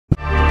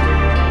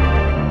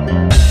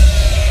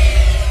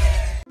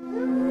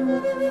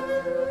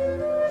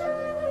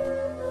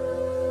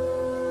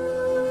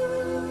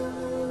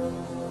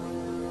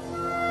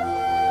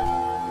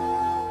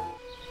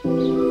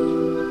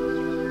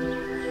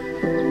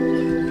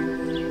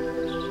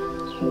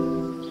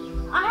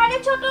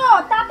ছোট,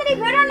 তাড়াতাড়ি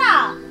বেরো না,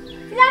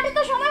 ফ্ল্যাটে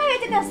তো সময়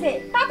হয়ে যেতেছে,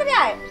 তাড়াতাড়ি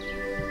আয়।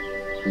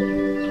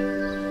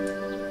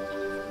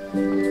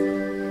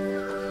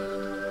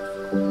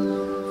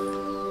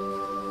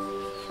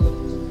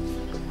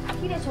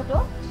 কি রে ছোট,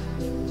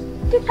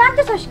 তুই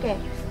কাঁদতেছস কে?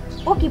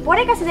 ও কি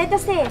পরে কাছে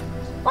যাইতেছে?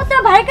 ও তো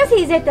ভাইয়ের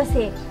কাছেই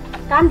যাইতেছে,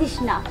 কান্দিস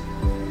না।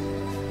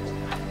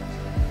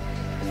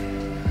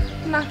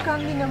 না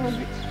কান্দি না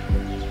ভাবি।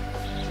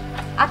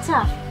 আচ্ছা,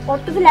 ওর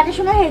তো ফ্ল্যাটের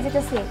সময় হয়ে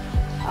যেতেছে,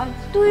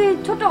 তুই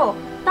ছোট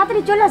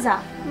তাড়াতাড়ি চলে যা।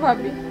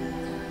 ভাবি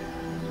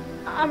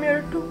আমি আর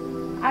একটু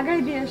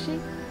আগাই দিয়ে আসি।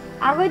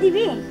 আগে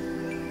দিবি?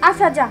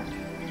 আচ্ছা যা,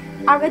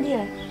 আগে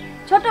দিয়ে।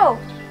 ছোট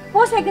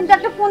পৌঁছে কিন্তু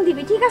একটা ফোন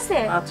দিবি, ঠিক আছে?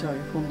 আচ্ছা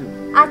আমি ফোন দেব।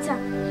 আচ্ছা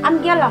আমি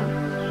গেলাম।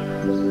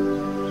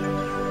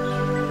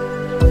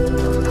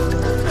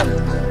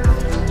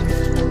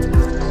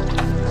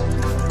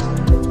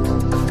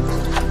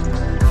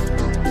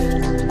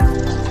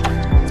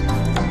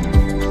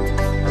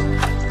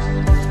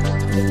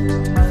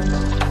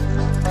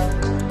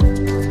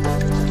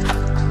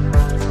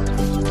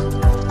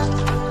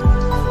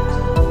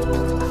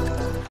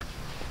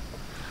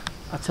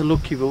 আচ্ছা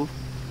লক্ষ্মী বউ,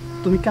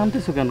 তুমি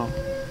কাঁদতেছো কেন?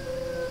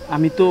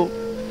 আমি তো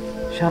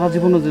সারা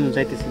জীবনের জন্য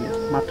যাইতেছি না,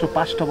 মাত্র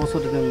 5টা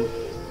বছরের জন্য।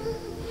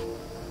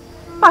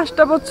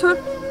 5টা বছর?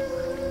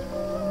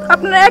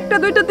 আপনার একটা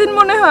দুইটা দিন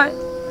মনে হয়,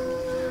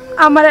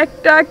 আমার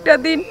একটা একটা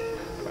দিন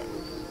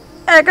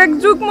এক এক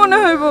যুগ মনে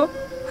হইব।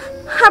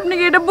 আপনি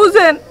কি এটা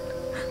বুঝেন?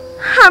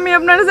 আমি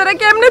আপনার ছাড়া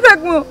কেমনে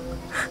থাকবো?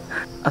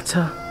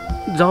 আচ্ছা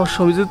যাওয়ার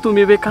সময় যদি তুমি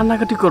এভাবে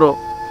কান্নাকাটি করো,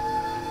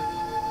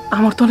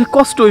 আমার তো অনেক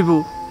কষ্ট হইব।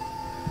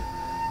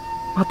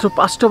 মাত্র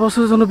 5টা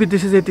বছরের জন্য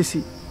বিদেশে যাইতেছি,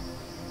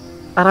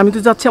 আর আমি তো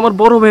যাচ্ছি আমার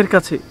বড় ভাইয়ের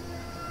কাছে।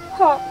 হ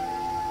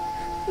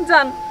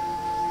যান,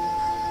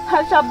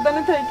 আর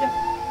সাবধানে থাকেন।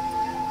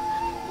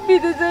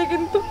 বিদেশ যাই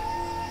কিন্তু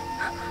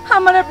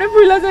আমার আপনি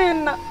ভুলা যাইেন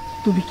না।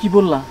 তুমি কি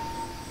বললা?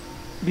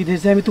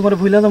 বিদেশে আমি তোমার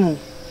ভুলা যাবো?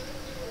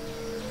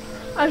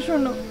 আর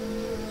শোনো,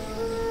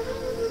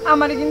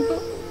 আমারে কিন্তু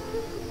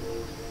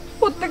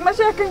প্রত্যেক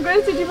মাসে এক করে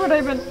চিঠি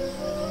পাঠাইবেন।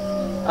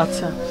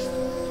 আচ্ছা,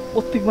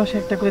 প্রত্যেক মাসে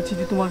একটা করে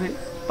চিঠি তোমাকে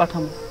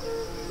পাঠাবো।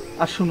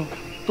 আর শোনো,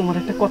 তোমার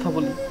একটা কথা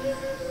বলি,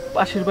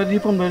 পাশের বাড়ি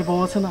রিপন ভাইয়ের বউ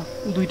আছে না,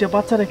 2টা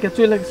বাচ্চা রেখে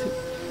চলে গেছে।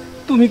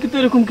 তুমি কিন্তু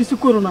এরকম কিছু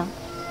করো না।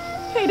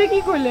 এইটা কি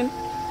কইলেন?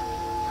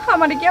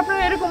 আমারে কি আপনার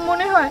এরকম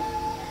মনে হয়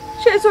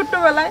সেই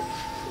ছোট্টবেলায়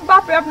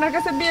বাপে আপনার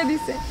কাছে বিয়ে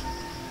দিছে?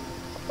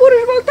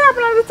 পুরুষ বলতে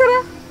আপনার ছাড়া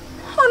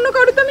অন্য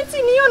কারো তো আমি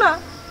চিনিও না।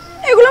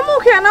 এগুলো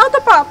মুখে আনাও তো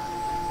পাপ।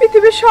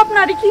 পৃথিবীর সব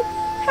নারী কি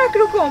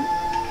একরকম?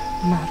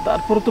 না,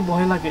 তারপরে তো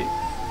ভয় লাগে,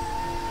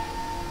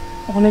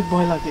 অনেক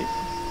ভয় লাগে।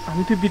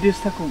 আমি তো বিদেশ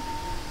থাকুম,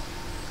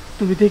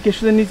 তুমি দেখে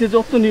শুনে নিজে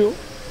যত্ন নিও।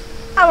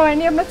 আমার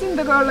নিয়ে আপনার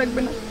চিন্তা করা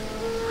লাগবে না।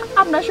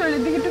 আপনার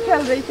শরীরের দিকে একটু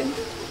খেয়াল রাখবেন,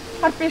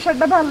 আর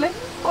প্রেশারটা বাড়লে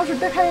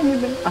ওষুধটা খাইয়ে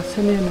নেবেন। আচ্ছা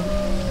নিয়ে নেব,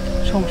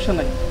 সমস্যা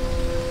নাই।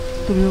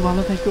 তুমিও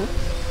ভালো থাকো,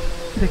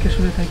 দেখে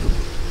শুনে থাকো।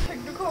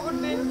 একটু খবর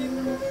দেন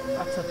কিন্তু।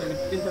 আচ্ছা তুমি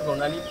চিন্তা করো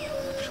না, আমি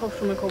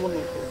সবসময় খবর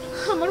নেব।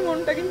 আমার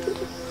মনটা কিন্তু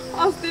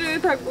অস্থির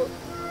হয়ে থাকবো।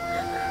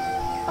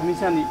 আমি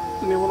জানি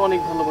তুমি আমার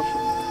অনেক ভালোবাসো,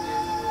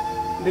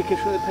 দেখে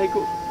শুনে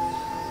থাকো।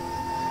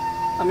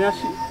 আমি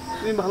আসি,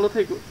 তুমি ভালো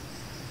থাকো,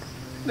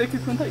 দেখে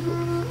শুনে থাকো।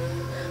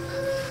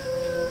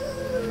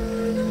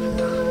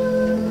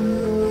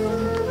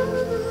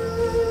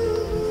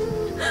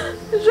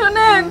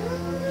 শোনেন,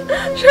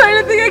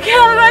 শরীরের দিকে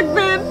খেয়াল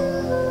রাখবেন,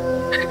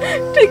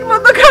 ঠিক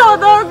মতো খাওয়া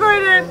দাওয়া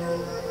করেন।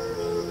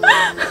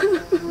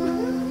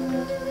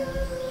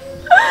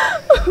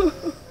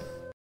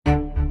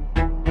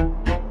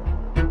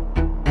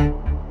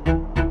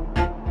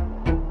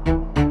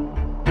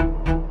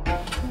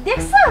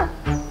 দেখছো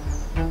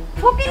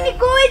ফকিনি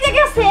কই যে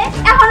গেছে,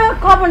 এখনো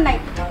খবর নাই।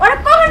 ওরা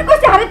কখন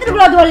কইছে হাবিতের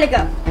গুলো ধর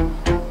লেগা?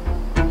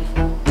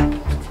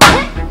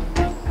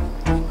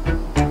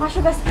 আসো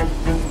গাছ,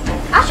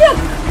 আসো।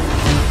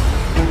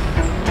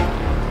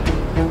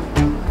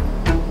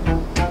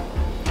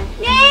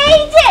 এই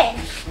যে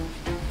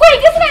কই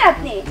গেছিলেন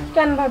আপনি?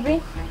 কেন ভাবি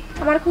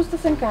আমার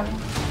খুঁজতেছেন কেন?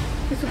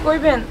 কিছু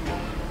কইবেন?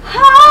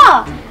 হ্যাঁ,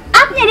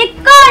 আপনি রে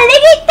কাল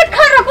লেগে একটা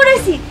খারাপ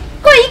করেছি।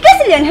 কই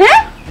গেছিলেন? হ্যাঁ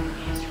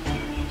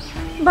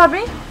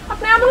ভাবি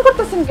আপনি এমন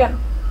করতেছেন কেন?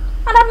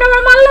 আর আপনি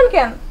আমার মারলেন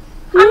কেন?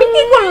 আমি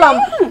কি করলাম?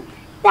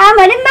 তা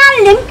মানে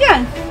মারলেন কেন?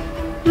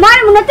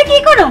 মারব না তো কি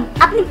করুম?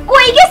 আপনি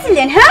কই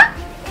গেছিলেন? হ্যাঁ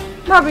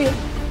ভাবি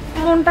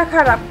মনটা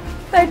খারাপ,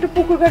 তাই একটু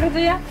পুকুর ঘাটে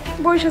যাইয়া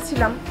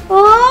বসেছিলাম। ও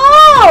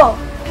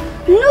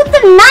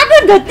নতুন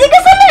নাগর ধরতে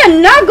গেছিলেন?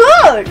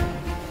 নাগর?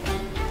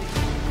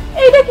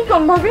 এইটা কি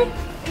কোন ভাবি?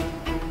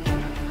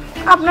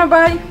 আপনার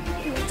ভাই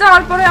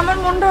যাওয়ার পরে আমার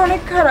মনটা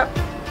অনেক খারাপ,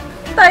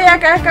 তাই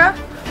একা একা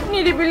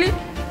নিরিবিলি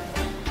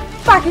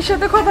পাখির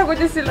সাথে কথা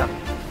কইতেছিলাম।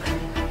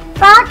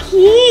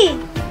 পাখি?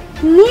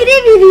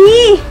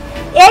 নিরিবিলি?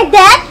 এই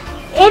দেখ,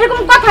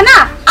 এরকম কথা না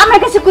আমার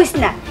কাছে কইস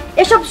না।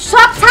 এসব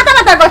সব সাদা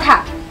মাথার কথা।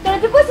 তোরা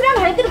তুই কইছিলাম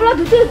হাড়িতে গুলো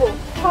ধুতে হইব,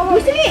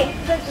 বুঝলি?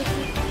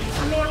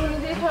 আমি এমনি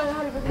দিয়ে খাওয়া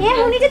হারিয়ে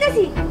এখনই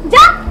যেতেছি,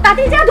 যা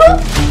তাড়াতাড়ি যা ধু।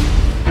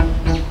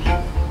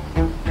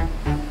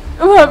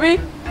 ভাবি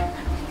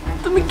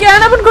তুমি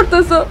কেন এমন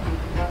করতেছো?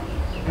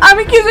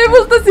 আমি কিছুই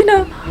বুঝতেছি না,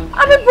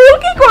 আমি ভুল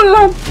কি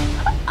করলাম?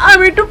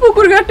 আমি একটু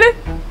পুকুর ঘাটে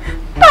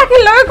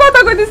পাখির লগে কথা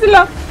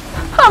কইতেছিলাম,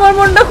 আমার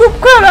মনটা খুব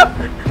খারাপ,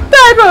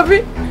 তাই ভাবি।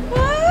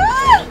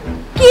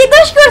 কি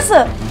দোষ করছো?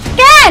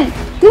 কেন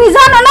তুমি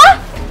জানো না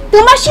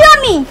তোমার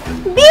স্বামী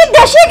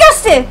বিদেশে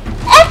গেছে,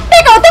 এক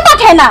টাকাও তো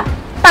পাঠায় না,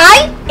 তাই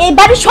এই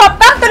বাড়ির সব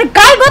কাম তোর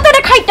গায়ে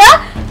গোতরে খাইটা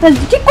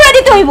ঠিক করে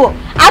দিতে হইব।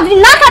 আর যদি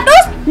না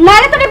খাটোস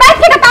নারে তোর বাড়ি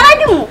থেকে তাড়াই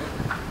দিমু।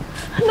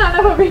 না না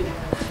ভাবি,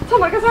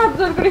 তোমার কাছে হাত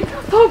জোর করি,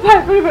 তোমার ভাই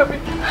করি ভাবি,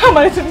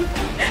 আমার জন্য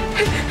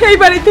এই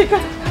বাড়ি থেকে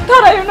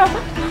ধরাইও না।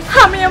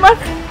 আমি আমার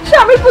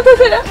স্বামীর পুত্র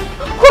ছেড়ে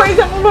হয়ে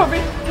যাবো ভাবি,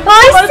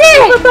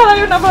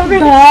 ধরাইও না ভাবি।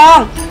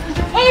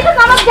 এই তো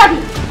আমার যাবি,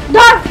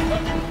 ধর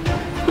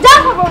যা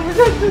ভাবি।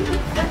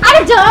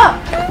 আরে যা।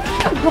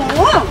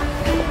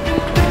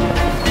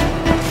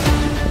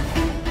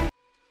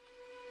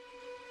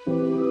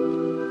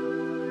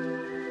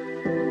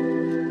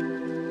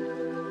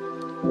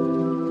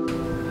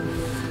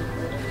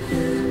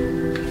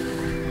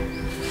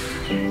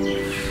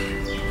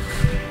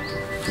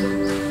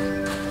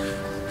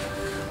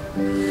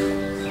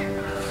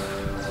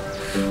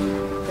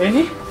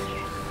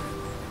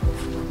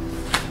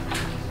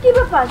 কি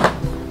ব্যাপার,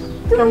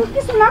 তুমি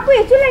কিছু না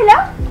কয়ে চলে এলা?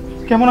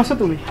 কেমন আছো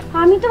তুমি?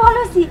 আমি তো ভালো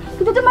আছি,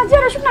 কিন্তু তোমার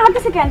চেহারা শুকনো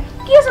হাঁটতেছে কেন?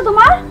 কি আছে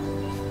তোমার?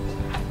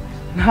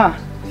 না,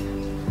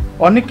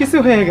 অনেক কিছু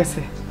হয়ে গেছে।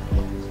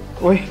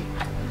 ওই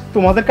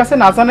তোমাদের কাছে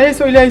না জানাই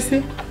চলে আইছি,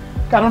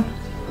 কারণ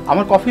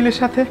আমার কফিলের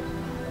সাথে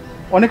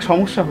অনেক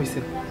সমস্যা হয়েছে,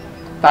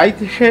 তাই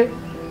সে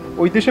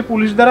ওই দেশে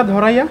পুলিশ দ্বারা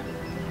ধরাইয়া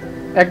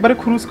একবারে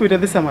খুরুজ কইরা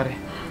দিছে আমারে।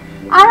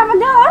 আর আমার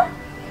দেওয়ার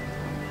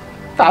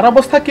তার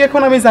অবস্থা কি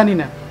এখন আমি জানি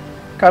না,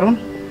 কারণ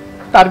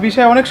তার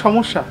বিষয়ে অনেক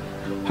সমস্যা,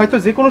 হয়তো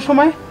যে কোনো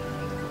সময়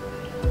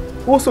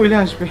ও চলে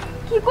আসবে।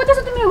 কি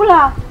করতেছো তুমি এগুলা?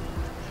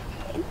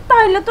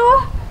 তাইলে তো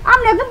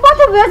আমরা একদম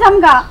পথে বয়ে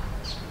যামগা।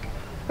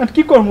 আর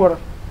কি করবো ওরা?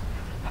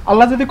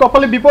 আল্লাহ যদি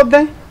কপালে বিপদ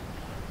দেয়,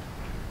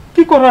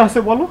 কি করার আছে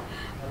বলো?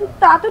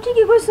 তা তো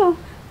ঠিকই কইছো,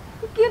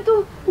 কিন্তু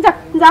যাক,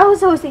 যা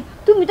হয়েছে হয়েছে,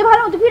 তুমি তো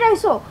ভালো মতো ফিরে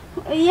আইছো,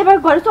 এবার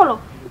ঘরে চলো।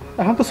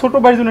 এখন তো ছোট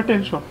ভাইয়ের জন্য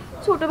টেনশন।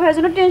 ছোট ভাইয়ের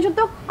জন্য টেনশন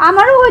তো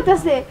আমারও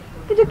হইতাছে,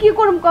 কিন্তু কি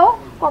করুম কও,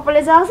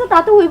 কপালে যা আছে তা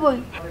তো হইবই।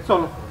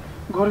 চলো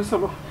ঘরে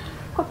চলো।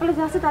 কপালে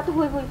যা আছে তা তো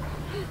হইবই,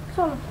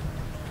 চলো।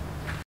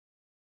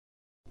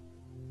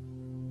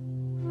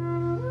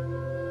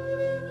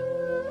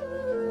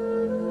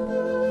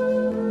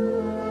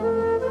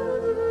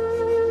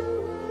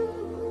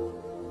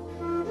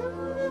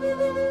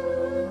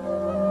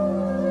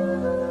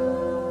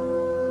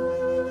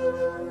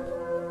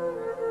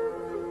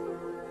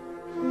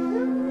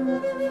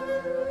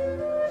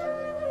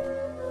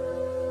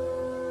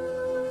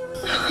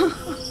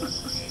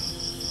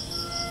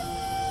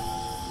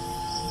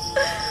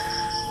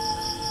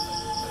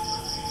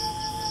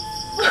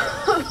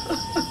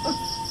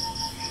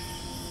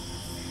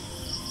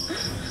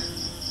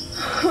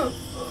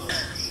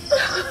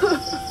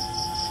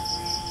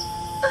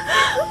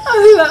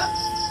 আল্লাহ,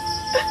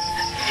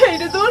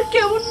 এইটা তোমার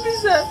কেমন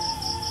বিচার?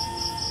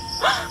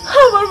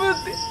 আমার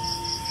মধ্যে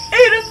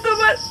এইরকম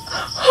তোমার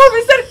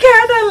অফিসার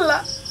কেন?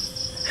 আল্লাহ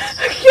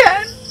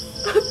কেন?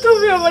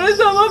 তুমি আমার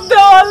জবাব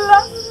দাও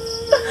আল্লাহ,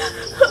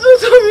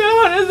 তুমি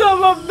আমার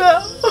জবাব দাও।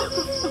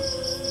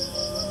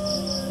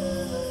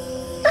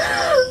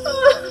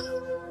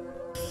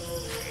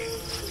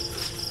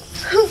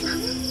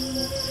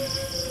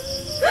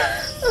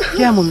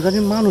 কেমন জানি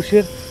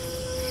মানুষের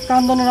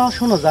কান্দনের আওয়াজ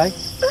শোনা যায়।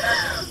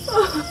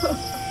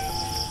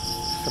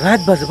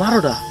 রাত বাজে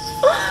 12টা,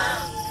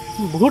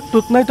 ভূত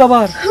টুত নাই তো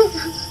আবার?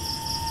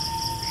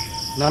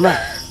 না না,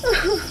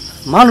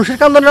 মানুষের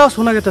কান্দনের আওয়াজ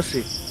শোনা গেছে।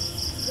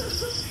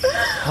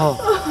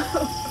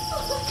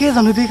 কে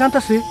জানো দিকে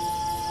কান্দাছে,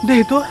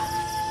 দেখি তো।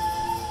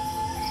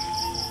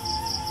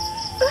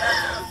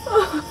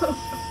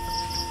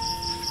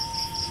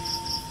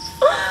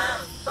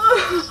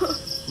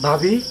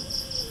 ভাবি,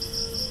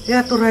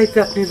 এত রাইতে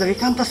আপনি যাকে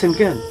কান্দাছেন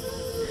কেন?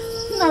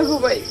 না গো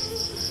ভাই,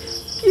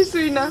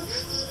 কিছুই না,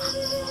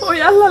 ওই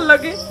আল্লাহর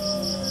লাগে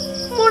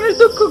মনের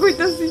দুঃখ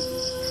কইতাছি।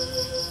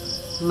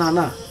 না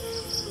না,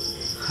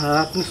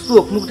 আপনি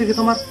চোখ মুখ দেখে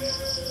তোমার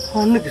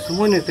অন্য কিছু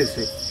মনে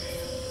হইতেছে।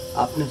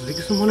 আপনি যদি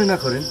কিছু মনে না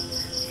করেন,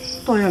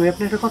 তবে আমি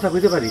আপনি একটা কথা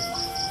কইতে পারি।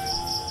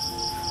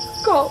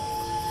 কও।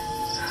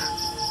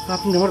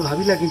 আপনি আমার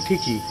ভাবি লাগেন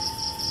ঠিকই,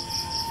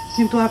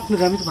 কিন্তু আপনার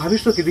আমি তো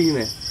ভাবির চোখে দিই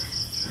না,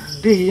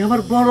 দেখি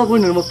আমার বড়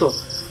বোনের মতো।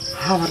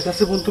 আমার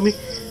কাছে বোন তুমি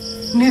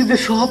নির্দেশ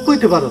সব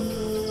কইতে পারো।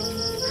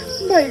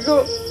 ভাই গো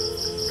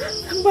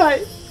ভাই,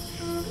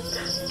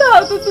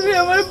 তাও তো তুমি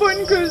আমার বোন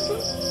কইছো,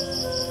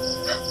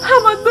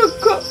 আমার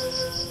দুঃখ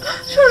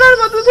শোনার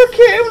মতো তো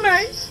কেউ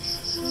নাই।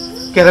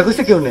 কেরা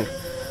কইছে কেউ নেই?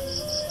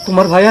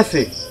 তোমার ভাই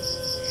আছে,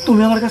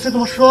 তুমি আমার কাছে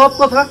তোমার সব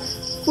কথা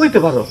কইতে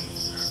পারো।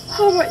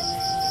 হ্যাঁ ভাই,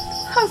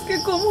 আজকে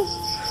কমু,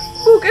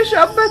 বুকের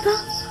সব ব্যথা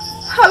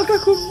হালকা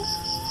করবো।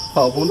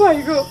 ভাই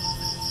গো,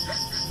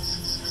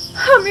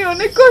 আমি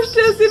অনেক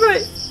কষ্টে আছি ভাই।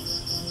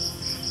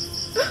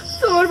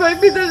 তোমার ভাই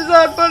বিদেশ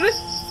যাওয়ার পরে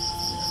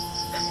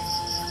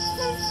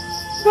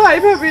ভাই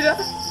ভাবিরা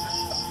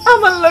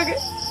আমার লাগে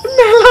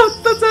মেলা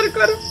অত্যাচার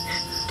করে,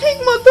 ঠিক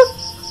মতো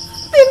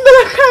 3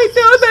 বেলা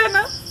খাইতেও দেয়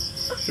না।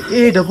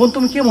 এইটা বোন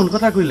তুমি কেমন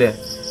কথা কইলে?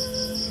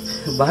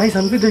 ভাই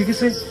সানবি দেখে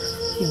গেছে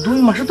 2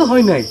 মাসও তো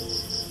হয় নাই,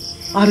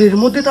 আর এর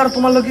মধ্যে তার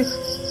তোমার লগে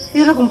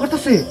এরকম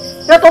করতেছে,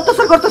 এত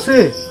অত্যাচার করতেছে।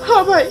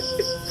 হ্যাঁ ভাই,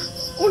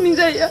 উনি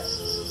যাইয়া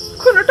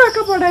কোনো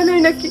টাকা পাঠায় নাই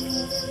নাকি,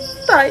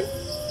 তাই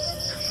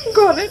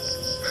ঘরের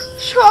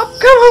সব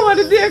কাম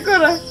আমারে দিয়ে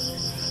করায়।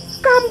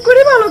 কাম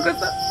করে ভালো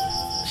কথা,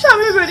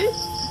 স্বামী বাড়ি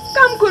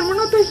কাম করবো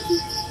না তাই কি,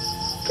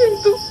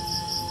 কিন্তু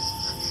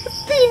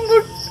 3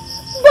 বুট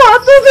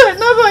ভাতও দেয়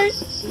না ভাই,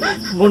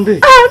 বন্ধু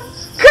আর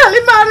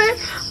খালি মারে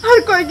আর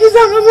কয় কি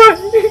জানো ভাই,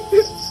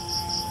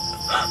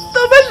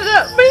 তোমার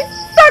স্বামী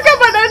টাকা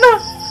পাঠায় না,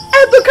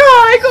 এত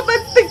খাওয়াই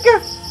কোথায় থেকে,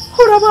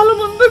 ওরা ভালো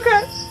মন্দ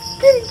খায়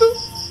কিন্তু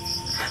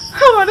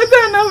আমারে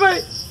দেয় না ভাই।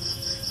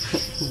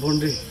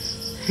 বন্ধু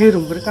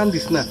এরকম করে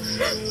কান্দিস না,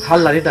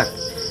 হাল্লারে ডাক,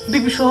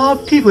 দেখবি সব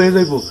ঠিক হয়ে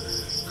যাইব।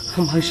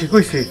 মাইসে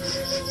কইছে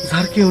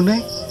যার কেউ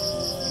নাই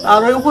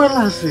আর ওই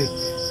উপরওয়ালা আছে।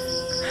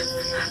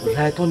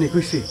 রায় তো অনেক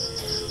কইছে,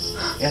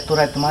 এত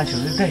রায় মাইসে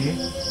যদি দেখে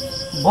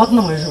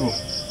বদনাম হয়ে যাব।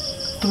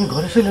 তুমি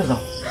ঘরে চলে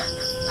যাও,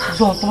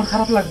 যখন তোমার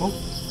খারাপ লাগবো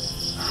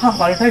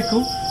আমার এটাই তো,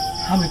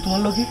 আমি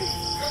তোমার লগে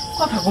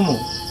কথা কমো।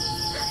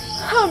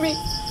 আমি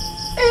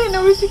এই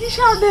নবীছি কি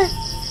সাধে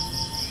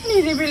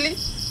নিরিবিলি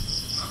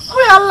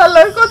ওই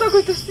আল্লাহর কথা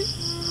কইতেছি,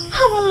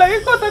 আমার লাগে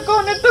কথা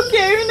কনের তো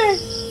কেউই নাই।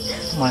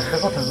 তোমার একটা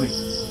কথা কই,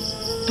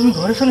 তুমি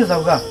ঘরে চলে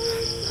যাও গা।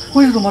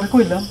 কই তোমার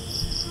কইলাম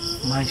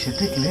মাইসে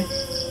দেখলে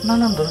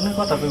নানান ধরনের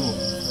কথা কইব।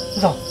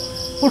 যাও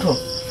উঠো,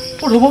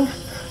 উঠো বোন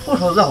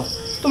উঠো, যাও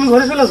তুমি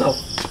ঘরে চলে যাও।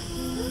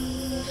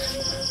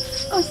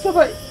 আচ্ছা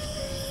ভাই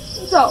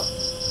যাও,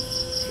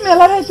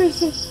 মেলা রাইত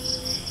হইছে,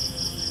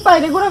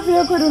 বাইরে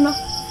ঘোরাফেরা করো না,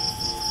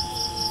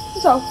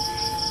 যাও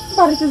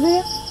বাড়িতে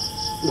যাইয়া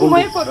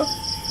ঘুমাই পড়ো।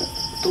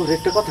 তোর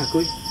একটা কথা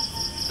কই,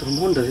 তোর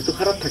মনটা যেহেতু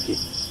খারাপ থাকে,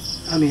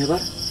 আমি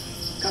এবার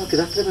কালকে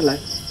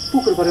রাত্রেবেলায়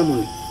পুকুর পাড়ে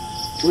মনে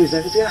ওই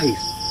জায়গাতে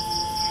আহিস।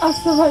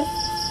 আচ্ছা ভাই,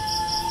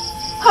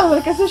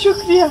 আল্লাহর কাছে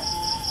শুক্রিয়া,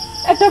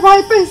 একটা ভাই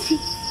পেয়েছি।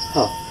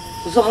 হ্যাঁ,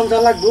 যখন যা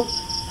লাগবো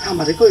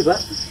আমারে কইবা,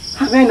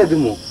 আমি আইনা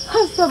দিমু।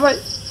 আচ্ছা ভাই,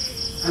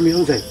 আমি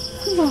এখন যাই,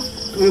 যাও।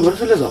 তুমি ঘরে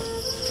চলে যাও।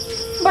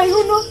 ভাই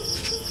শুনো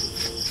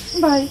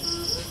ভাই,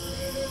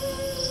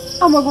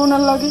 আমাকে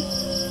ওনার লাগে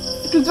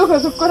একটু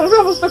যোগাযোগ করার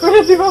ব্যবস্থা করে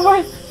দিবা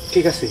ভাই।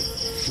 ঠিক আছে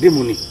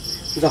দিমুনি,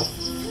 যাও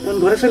এখন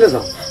ঘরে চলে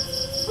যাও।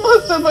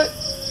 আচ্ছা ভাই,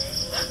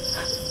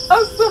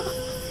 আচ্ছা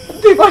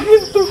দিবা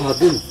কিন্তু। হ্যাঁ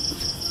দিন,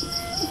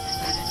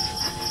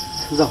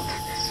 যাও।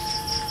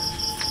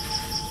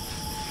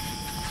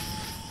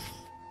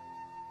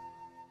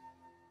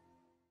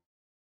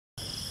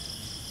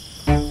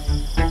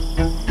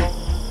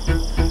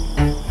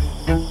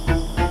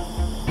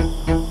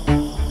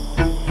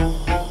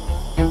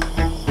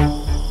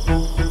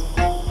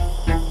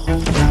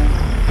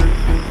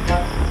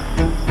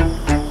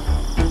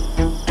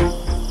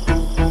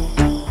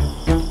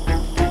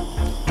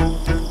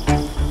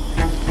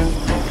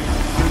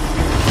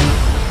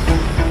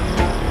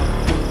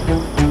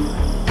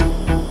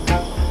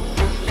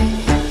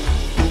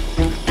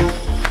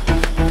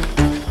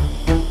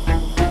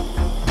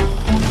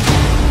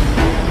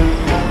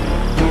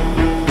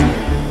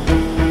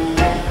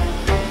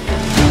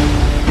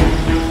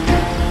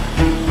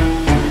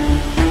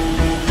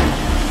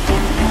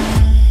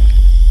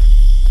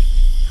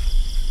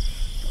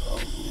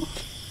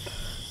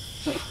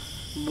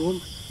 বোন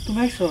তুমি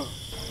আইছো?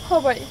 হ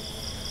ভাই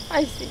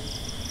আইছি।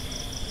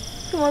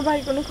 তোমার ভাই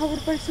কোনো খবর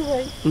পাইছো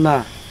ভাই? না,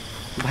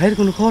 ভাইয়ের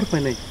কোনো খবর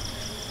পাই নাই।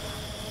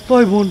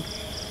 তই বোন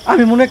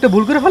আমি মনে একটা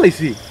ভুল করে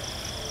ফেলাইছি।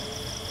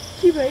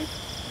 কি ভাই?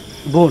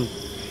 বোন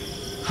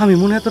আমি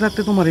মনে এত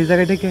রাতে তোমার এই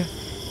জায়গায় ডেকে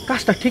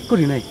কাজটা ঠিক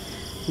করি নাই।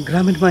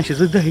 গ্রামের মানুষে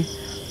যদি দেখি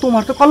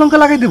তোমার তো কলঙ্ক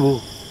লাগাই দেব।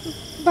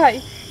 ভাই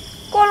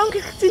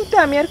কলঙ্কের চিন্তা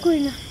আমি আর করি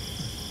না।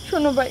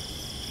 শোনো ভাই,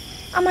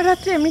 আমার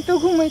রাত্রে এমনিতেও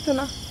ঘুমাইতো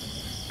না,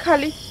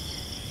 খালি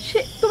সে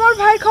তোমার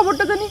ভাইয়ের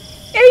খবরটা জানি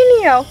এই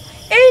নিয়ে আও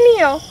এই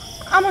নিয়ে আও।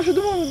 আমার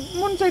শুধু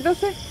মন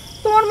চাইতেছে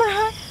তোমার মনে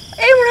হয়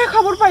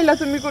খবর পাইলা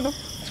তুমি কোনো?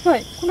 ভাই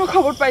কোনো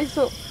খবর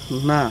পাইছো?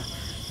 না,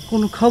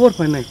 কোনো খবর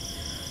পাই নাই।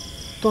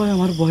 তই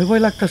আমার ভয়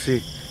ভয় লাগতেছে,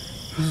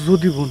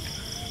 যদি বোন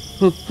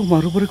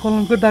তোমার উপরে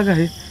কলঙ্কের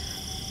দাগায়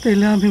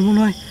তাইলে আমি মনে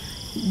হয়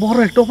বড়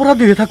একটা অপরাধ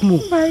হয়ে থাকবো।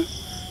 ভাই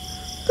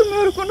তুমি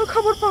ওর কোনো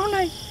খবর পাও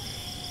নাই?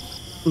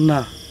 না,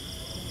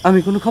 আমি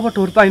কোনো খবর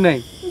টবর পাই নাই।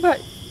 ভাই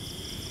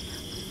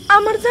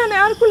আমার জানে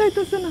আর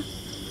কুলাইতেছে না,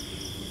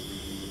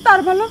 তার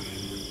ভালো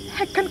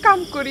একখান কাম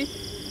করি।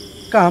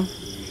 কাম?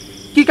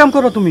 কি কাম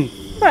করো তুমি?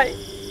 ভাই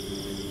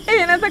এই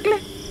না থাকলে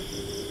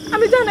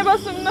আমি জানে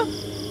বাসুম না,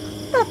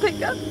 তার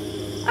থেকে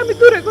আমি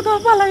দূরে কোথাও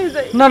পালাই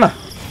যাই। না না,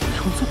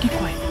 শুনছো কি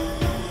কয়?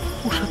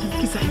 ওর সাথে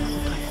কি যাই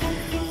কোথায়?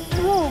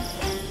 ও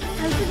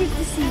কালকে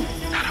দেখতেছি।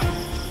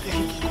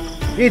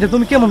 এইটা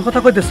তুমি কেমন কথা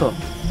কইতেছ?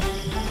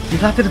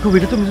 রাতের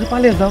গভীরে তুমি যদি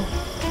পালিয়ে যাও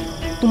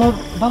তোমার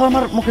বাবা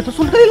মার মুখে তো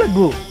চুলকানি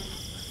লাগবো।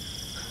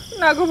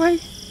 না গো ভাই,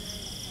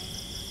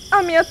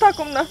 আমি আর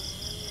থাকুম না,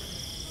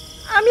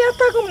 আমি আর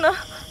থাকুম না,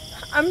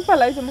 আমি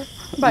পালাই যাবো।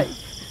 ভাই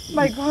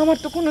ভাই গো, আমার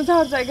তো কোনো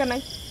যাওয়ার জায়গা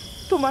নাই,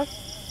 তোমার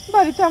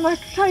বাড়িতে আমার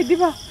একটু ঠাই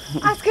দিবা?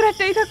 আজকে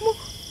রাতটাই থাকবো,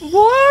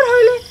 ভোর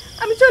হইলে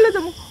আমি চলে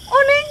যাবো,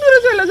 অনেক দূরে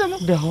চলে যাবো।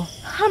 দেখো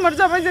আমার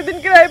জামাই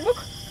যেদিনকে আইবো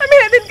আমি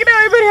সেদিনকে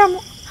ওই বাড়ি আমো,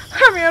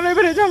 আমি আর ওই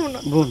বাড়ি যাবো না।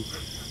 বোন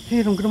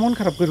এরকম করে মন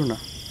খারাপ করো না।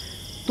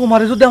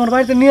 তোমারে যদি আমার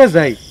বাড়িতে নিয়ে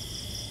যাই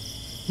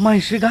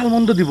মাইসে গাল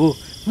মন্দ দিব,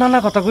 নানা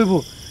কথা কইব,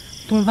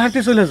 তুমি বাড়িতে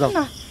চলে যাও।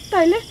 না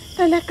তাইলে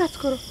তাইলে এক কাজ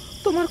করো,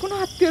 তোমার কোনো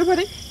আত্মীয়র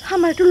বাড়ি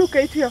আমার একটু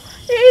লুকাই থিও,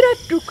 এই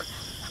রাতটুক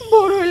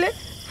ভোর হইলে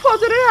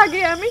ফজরের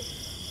আগে আমি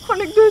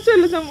অনেক দূরে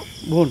চলে যাবো।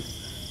 বোন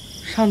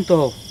শান্ত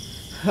হও,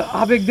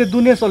 আবেগ দিয়ে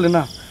দুনিয়া চলে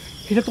না,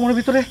 এটা তোমার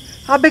ভিতরে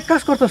আবেগ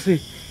কাজ করতেছে,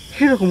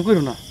 সেরকম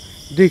করো না,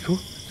 দেখো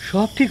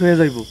সব ঠিক হয়ে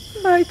যাইব।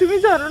 ভাই তুমি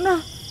জানো না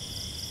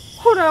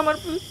ওরা আমার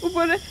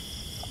উপরে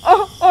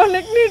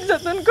অনেক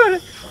নির্যাতন করে।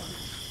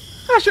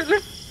 আসলে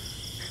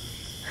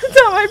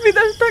জামাই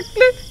বিদেশ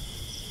থাকলে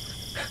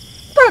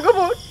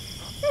থাকবো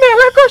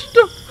মেলা কষ্ট,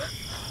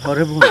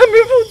 আরে বোন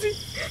আমি বুঝি।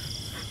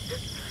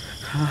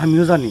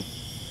 আমিও জানি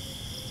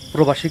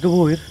প্রবাসীকে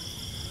বউয়ের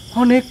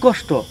অনেক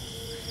কষ্ট,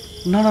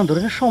 নানা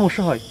ধরনের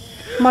সমস্যা হয়,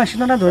 মাসি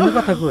নানা ধরনের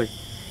কথা কয়,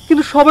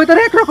 কিন্তু সবাই তার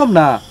একরকম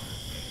না।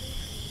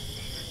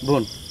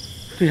 বোন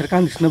তুই আর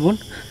কান্দিস না, বোন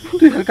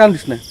তুই আর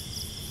কান্দিস না।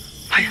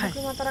 হাই হাই,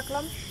 মাথা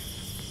রাখলাম,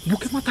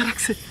 বুকে মাথা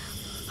রাখছে,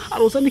 আর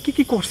ও জানে কি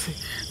কি করছে।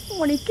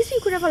 অনেক কিছুই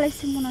করে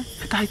ফেলাইছে মনে হয়।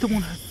 তাই তো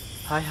মনে হয়।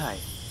 হাই হাই,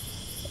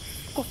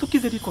 কত কি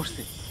জানি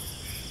করছে।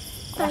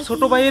 আর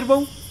ছোট ভাইয়ের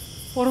বউ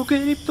পরকে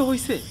লিপ্ত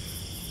হইছে।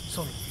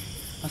 চলো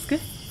আজকে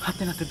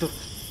হাতে নাতে ধর।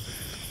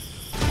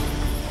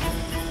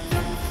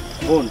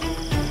 বোন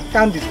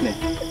কান্দিস না,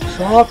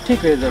 সব ঠিক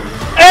হয়ে যাবে।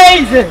 এই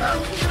যে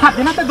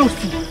হাতে নাতে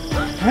ধরছি।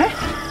 হ্যাঁ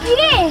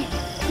কিরে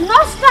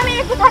নষ্ট আমি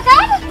একটু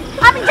থাকার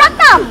আমি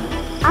জানতাম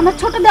আমার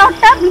ছোট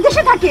দেওরটা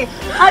বিদেশে থাকে,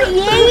 আর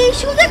এই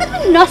সুযোগে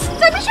তুমি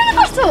নষ্ট বিষয়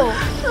করছো।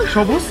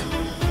 সবুজ,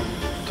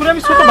 তোর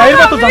আমি ছোট ভাইয়ের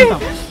মতো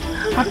জানতাম,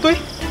 আর তুই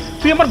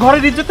তুই আমার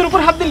ঘরের ইজ্জতের উপর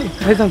হাত দিলি।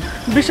 ভাইজান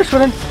বিশ্বাস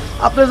করেন,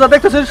 আপনারা যা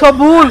দেখতেছেন সব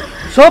ভুল,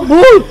 সব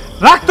ভুল।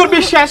 রাখ তোর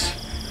বিশ্বাস,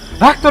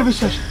 রাখ তোর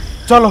বিশ্বাস।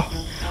 চলো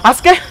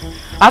আজকে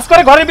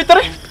করে ঘরের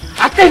ভিতরে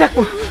আটকাই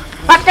রাখবো,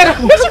 আটকাই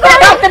রাখবো।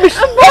 কালকে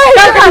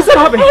বিচার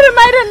হবে,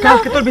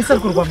 কালকে তোর বিচার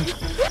করবো আমি।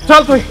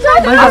 চল তুই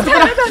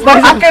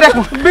আটকাই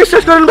রাখবো।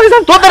 বিশ্বাস করেন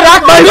ভাইজান, তোদের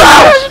রাখ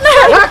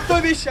রাখ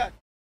তোর বিশ্বাস।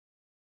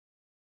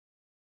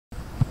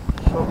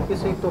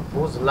 সবকিছুই তো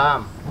বুঝলাম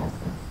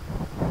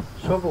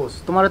সবুজ,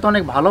 তোমার তো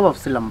অনেক ভালো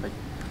ভাবছিলাম ভাই,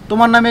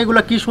 তোমার নামে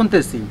এগুলো কি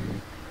শুনতেছি?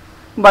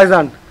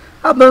 ভাইজান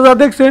আপনারা যা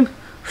দেখছেন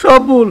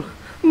সব ভুল,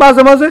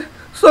 মাঝে মাঝে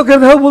চোখে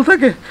দেখা ভুল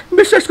থাকে,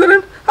 বিশ্বাস করেন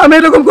আমি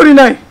এরকম করি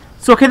নাই।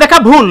 চোখে দেখা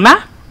ভুল না?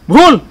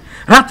 ভুল?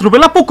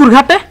 রাত্রবেলা পুকুর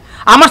ঘাটে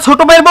আমার ছোট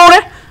ভাইয়ের বউরে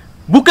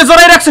বুকে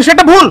জড়াই রাখছে,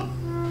 সেটা ভুল?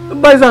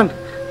 ভাইজান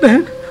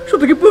দেখেন,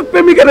 শুধু কি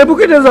প্রেমিকারে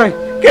বুকে নিয়ে যায়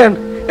কেন?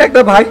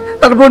 একটা ভাই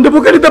তার বোনকে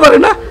বুকে নিতে পারে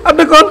না?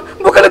 আপনি কোন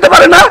বুকে নিতে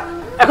পারে না?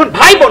 এখন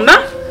ভাই বোন না?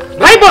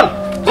 ভাই বোন,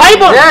 ভাই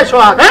বোন। এ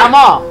সোহাগ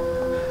থামো,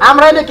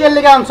 আমরা এনে কে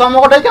লিগে আনছো?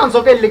 আমাকে আনছো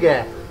কে লিগে?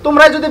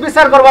 তোমরা যদি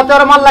বিচার করবা তো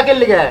আর মাল্লা কে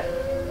লিগে?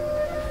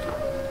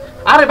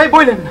 আরে ভাই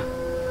বললেন না,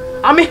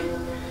 আমি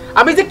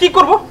আমি যে কি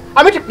করব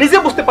আমি ঠিক নিজে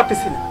বুঝতে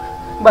পারতেছি না।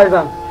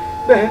 ভাইজান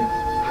দেখেন,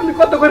 আমি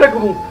কত করে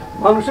রাখবো,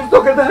 মানুষের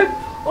চোখে দেখে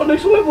অনেক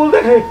সময় ভুল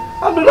দেখে,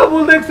 আপনারা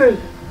ভুল দেখছেন।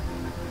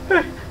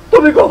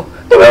 তুমি কো,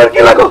 তুমি আর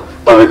কি লাগো,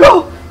 তুমি কো।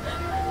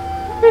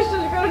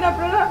 বিশ্বাস করেন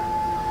আপনারা,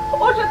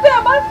 ওর সাথে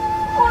আমার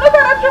কোনো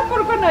খারাপ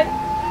সম্পর্ক নাই।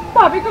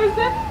 ভাবি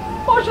কইছে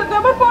ওর সাথে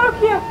আমার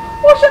পরকীয়া,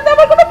 ওর সাথে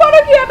আমার কোনো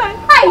পরকীয়া নাই।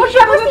 ওর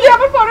সাথে যদি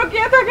আমার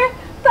পরকীয়া থাকে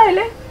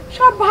তাইলে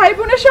সব ভাই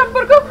বোনের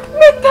সম্পর্ক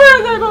মিথ্যা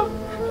হয়ে যাবে।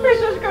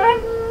 বিশ্বাস করেন,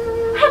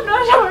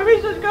 আপনারা সবাই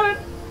বিশ্বাস করেন,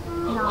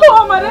 ও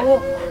আমারে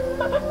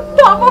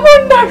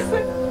ধর্মবোন ডাকছে।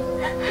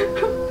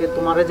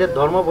 তোমারে যে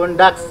ধর্ম বোন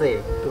ডাকছে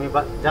তুমি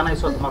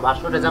জানাইছো? তোমার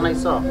ভাষ্যরে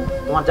জানাইছো?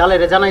 তোমার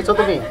জালেরে জানাইছো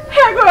তুমি?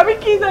 হ্যাঁ গো, আমি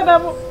কি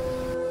জানাবো?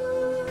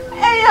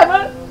 এই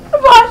আমার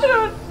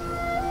ভাষণ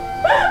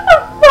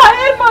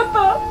ভাইয়ের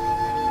মতো,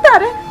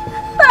 তারে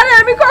তারে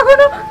আমি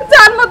কখনো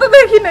জান মতো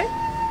দেখি নাই,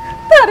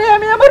 তারে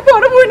আমি আমার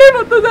বড় বোনের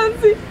মতো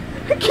জানছি।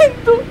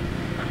 কিন্তু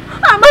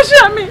আমার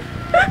স্বামী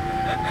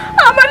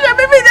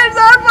বিদেশ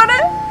যাওয়ার পরে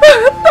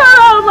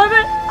তারা আমারে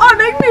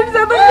অনেক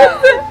নির্যাতন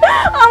করছে,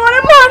 আমারে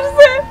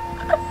মারছে,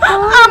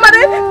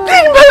 আমারে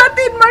 3 বেলা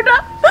 3 মাটা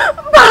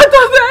ভাত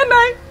দেয়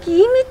নাই। কি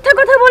মিথ্যা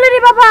কথা বলে রে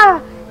বাবা,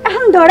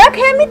 এখন ধরা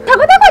খেয়ে মিথ্যা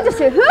কথা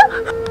কইতেছে। হ্যাঁ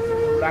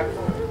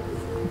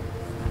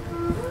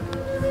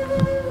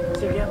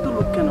এত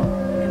লোক কেন?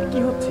 এখানে কি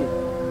হচ্ছে?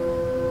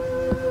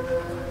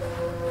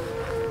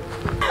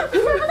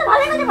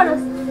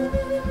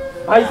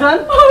 ভাইজান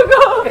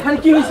এখানে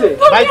কি হয়েছে?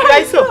 ভাই তুই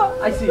আইছো?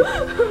 আইছি।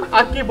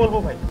 আর কি বলবো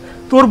ভাই,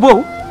 তোর বউ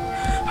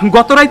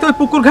গত রাইতে ওই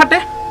পুকুর ঘাটে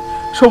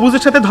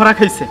সবুজের সাথে ধরা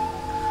খাইছে।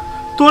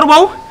 তোর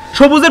বউ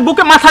সবুজের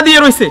বুকে মাথা দিয়ে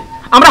রইছে,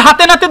 আমরা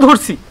হাতে নাতে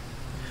ধরছি।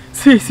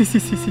 C C C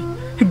C C,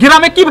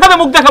 গ্রামে কিভাবে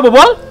মুখ দেখাবো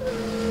বল?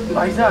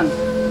 ভাইজান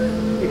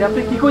এটা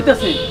আপনি কি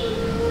কইতাছেন?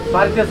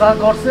 বাড়িতে যা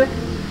করছে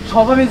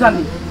সব আমি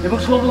জানি, এবং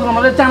সব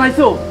আমাদের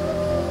জানাইছো।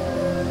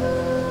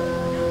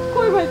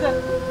 কই ভাইজান,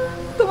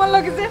 তোমার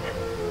লাগে যে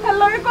এর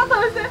লগে কথা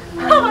হইছে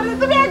আমারে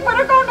তুমি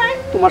একবারও কও নাই?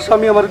 তোমার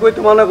স্বামী আমার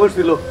কইতে মানা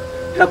করছিল,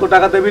 এত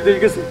টাকাতে বিদেশ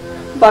গেছে,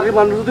 বাড়ির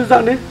মানুষ যদি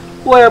জানে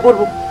ওয়া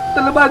পড়বো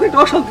তাহলে বাড়িতে একটা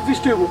অশান্তি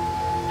সৃষ্টি হইব।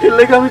 এর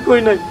লেগে আমি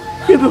কই নাই,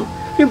 কিন্তু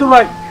কিন্তু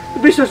ভাই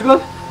বিশ্বাস কর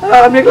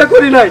আমি একলা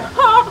করি নাই।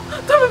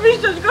 তুমি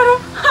বিশ্বাস করো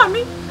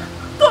আমি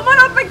তোমার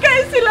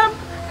অপেক্ষায় ছিলাম,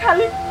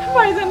 খালি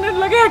ভাইজানের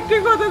লাগে একটি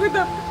কথা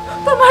কইতাম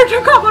তোমার একটা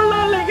খবর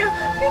লওয়ার লাগে,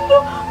 কিন্তু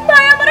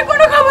ভাই আমার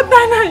কোনো খবর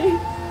দেয় নাই।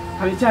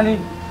 আমি জানি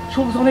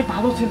সবুজ অনেক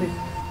ভালো ছেলে।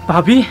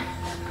 ভাবি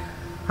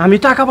আমি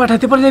টাকা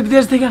পাঠাইতে পারি না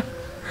বিদেশ থেকে,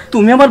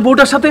 তুমি আমার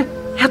বউটার সাথে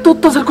এত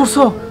অত্যাচার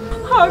করছো।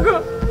 আগো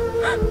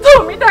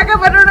তুমি টাকা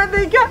পাঠাও না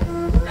দেখা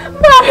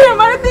ভাবি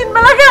আমার 3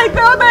 বেলা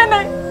খাইতেও দেয়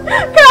নাই,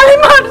 খালি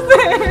মারছে।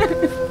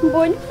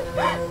 বোন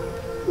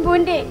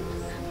বোন রে,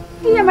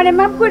 তুই আমারে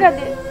মাফ করে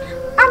দে,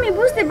 আমি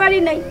বুঝতে পারি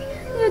নাই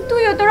যে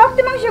তুইও তো রক্ত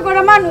মাংস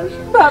করা মানুষ।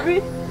 ভাবি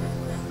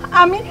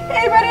আমি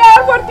এইবারে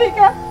আর পর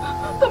থেকে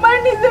তোমার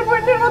নিজের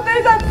বোনের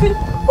মতোই যাচ্ছি,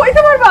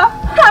 কইতে পারবা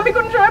আমি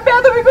কোন সময়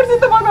বেয়াদবি করছি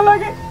তোমার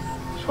লাগে।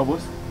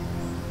 সবুজ,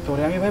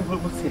 তোরে আমি ভাই ভুল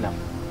বুঝছিলাম,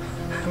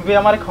 তুমি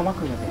আমারে ক্ষমা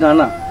করে দে। না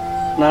না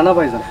না না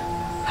ভাইজান,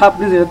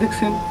 আপনি যেটা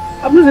দেখছেন,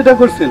 আপনি যেটা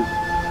করছেন,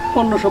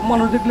 অন্য সব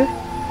মানুষ দেখলে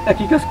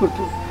একই কাজ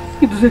করতো,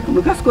 কিন্তু যে কোনো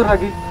কাজ করার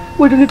আগে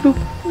ওইটা একটু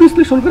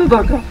বিশ্লেষণ করা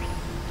দরকার।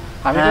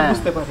 আমি তো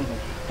বুঝতে পারি না।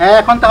 হ্যাঁ,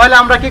 এখন তাহলে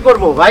আমরা কি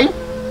করব ভাই?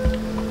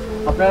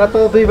 আপনারা তো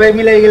দুই ভাই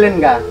মিলাই গেলেন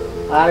গা,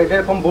 আর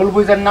এরকম ভুল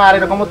বুঝেন না, আর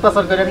এরকম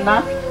অত্যাচার করেন না।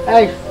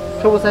 এই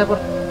সবুজ সাহেব,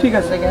 ঠিক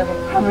আছে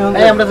আমি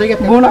আমরা যাই।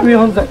 বোন আমি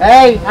হন যাই।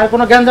 এই আর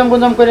কোনো গ্যাঞ্জাম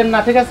গুঞ্জাম করেন না,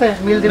 ঠিক আছে?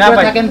 মিল না দিলে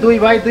ভাই। থাকেন দুই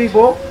ভাই দুই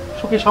বউ,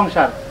 সুখী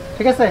সংসার,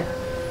 ঠিক আছে?